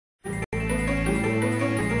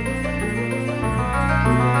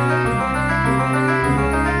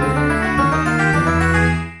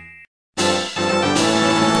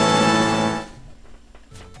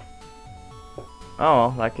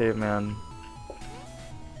that caveman,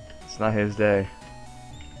 it's not his day.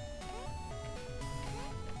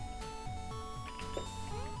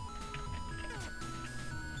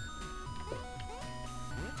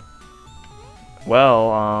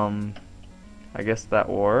 Well, I guess that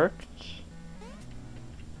worked.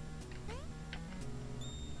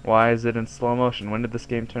 Why is it in slow motion? When did this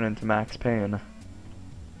game turn into Max Payne?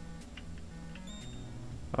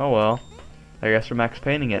 Oh well. I guess we're Max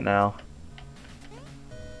Payneing it now.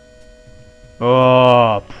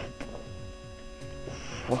 Oh!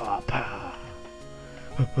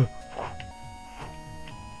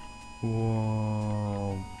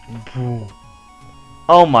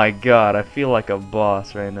 Oh my god, I feel like a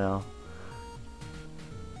boss right now.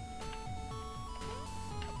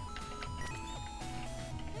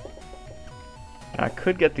 I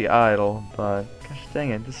could get the idol, but gosh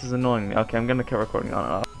dang it, this is annoying me. Okay, I'm gonna keep recording on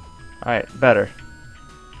and off. Alright, better.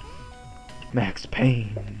 Max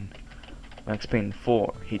Payne. Max Payne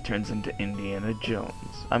 4. He turns into Indiana Jones.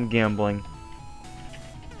 I'm gambling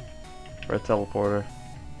for a teleporter.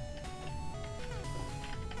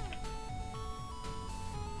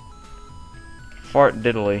 Fart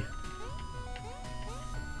diddly.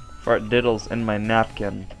 Fart diddles in my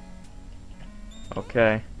napkin.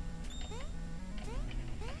 Okay.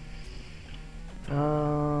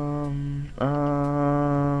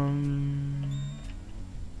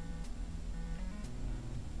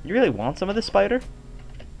 You really want some of this spider?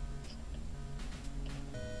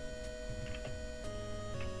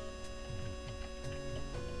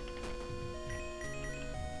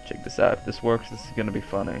 Check this out. If this works, this is gonna be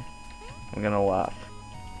funny. I'm gonna laugh.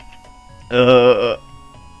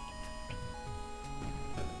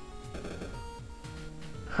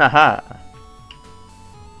 Haha.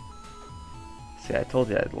 See, I told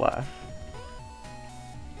you I'd laugh.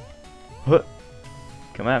 Huh.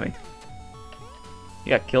 Come at me. You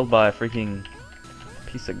got killed by a freaking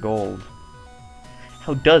piece of gold.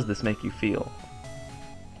 How does this make you feel?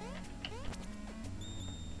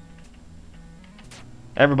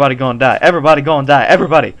 Everybody gonna die. Everybody gonna die.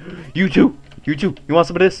 Everybody. You too. You too. You want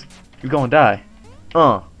some of this? You gonna die.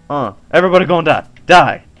 Everybody gonna die.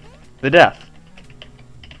 Die. The death.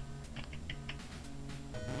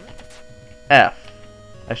 F.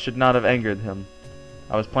 I should not have angered him.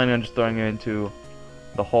 I was planning on just throwing him into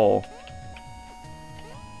the hole.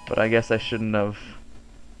 But I guess I shouldn't have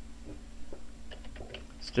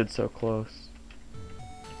stood so close.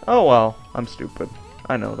 Oh well, I'm stupid.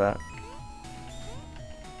 I know that.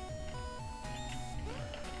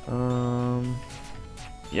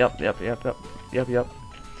 Yep.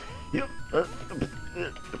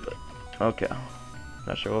 Okay.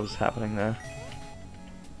 Not sure what was happening there.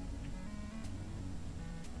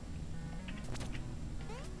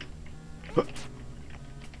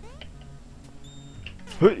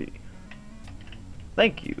 Hey.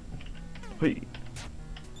 Thank you. Hey.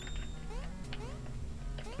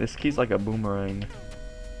 This key's like a boomerang.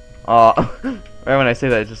 Right when I say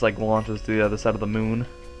that, it just like launches to the other side of the moon.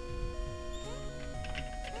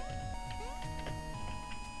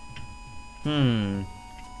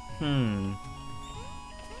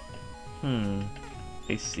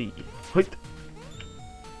 I see.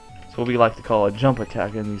 It's what we like to call a jump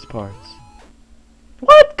attack in these parts.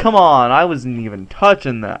 What? Come on, I wasn't even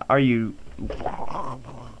touching that. Are you...